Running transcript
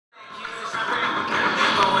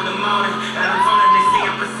falling, and I'm falling, they say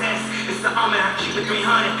I'm possessed. It's the omen, I keep it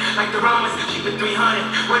 300, like the Romans, keep it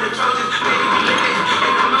 300. We're the Trojans, baby, we living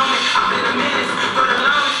in the moment. I've been a menace for the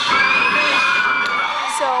longest.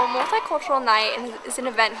 So Multicultural Night is an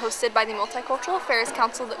event hosted by the Multicultural Affairs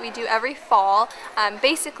Council that we do every fall.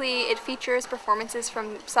 Basically, it features performances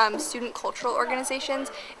from some student cultural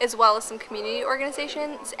organizations as well as some community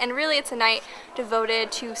organizations, and really it's a night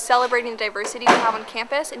devoted to celebrating the diversity we have on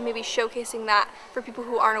campus and maybe showcasing that for people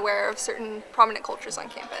who aren't aware of certain prominent cultures on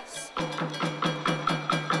campus.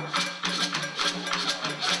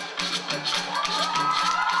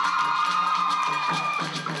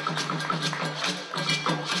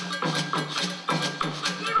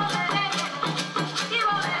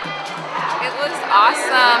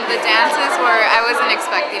 Awesome. The dances were, I wasn't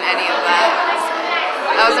expecting any of that.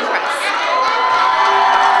 I was impressed.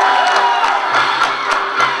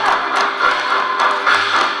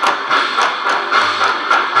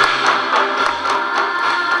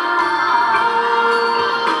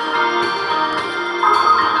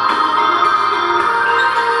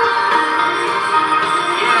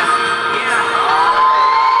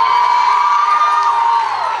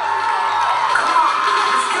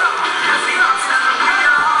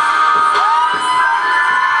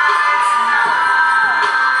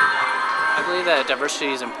 That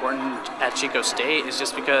diversity is important at Chico State is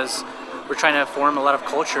just because we're trying to form a lot of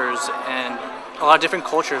cultures and a lot of different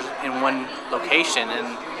cultures in one location,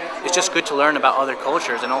 and it's just good to learn about other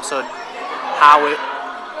cultures and also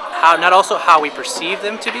not also how we perceive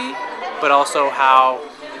them to be, but also how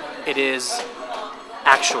it is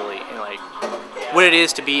actually, you know, like what it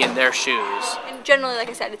is to be in their shoes. And generally, like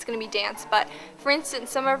I said, it's going to be dance, but for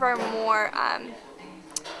instance, some of our more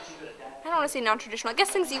I don't want to say non-traditional. I guess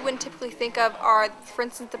things you wouldn't typically think of are, for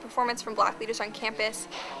instance, the performance from Black leaders on campus,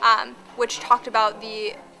 which talked about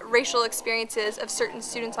the racial experiences of certain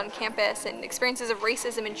students on campus and experiences of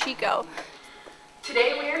racism in Chico.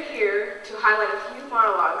 Today we are here to highlight a few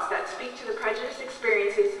monologues that speak to the prejudiced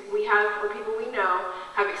experiences we have, or people we know,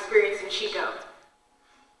 have experienced in Chico.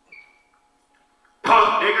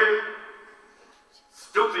 Punk nigger,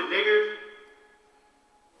 stupid nigger.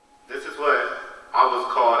 This is what I was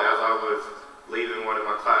called as I was leaving one of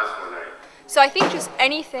my class one night. So I think just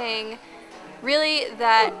anything really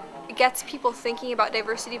that gets people thinking about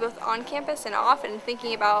diversity both on campus and off, and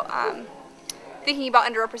thinking about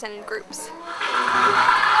underrepresented groups.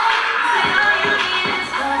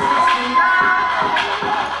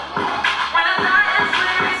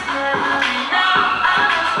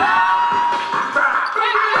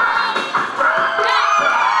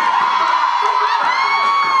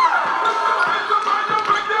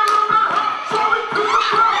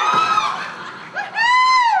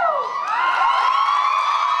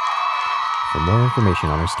 For more information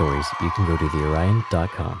on our stories, you can go to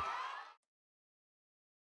theorion.com.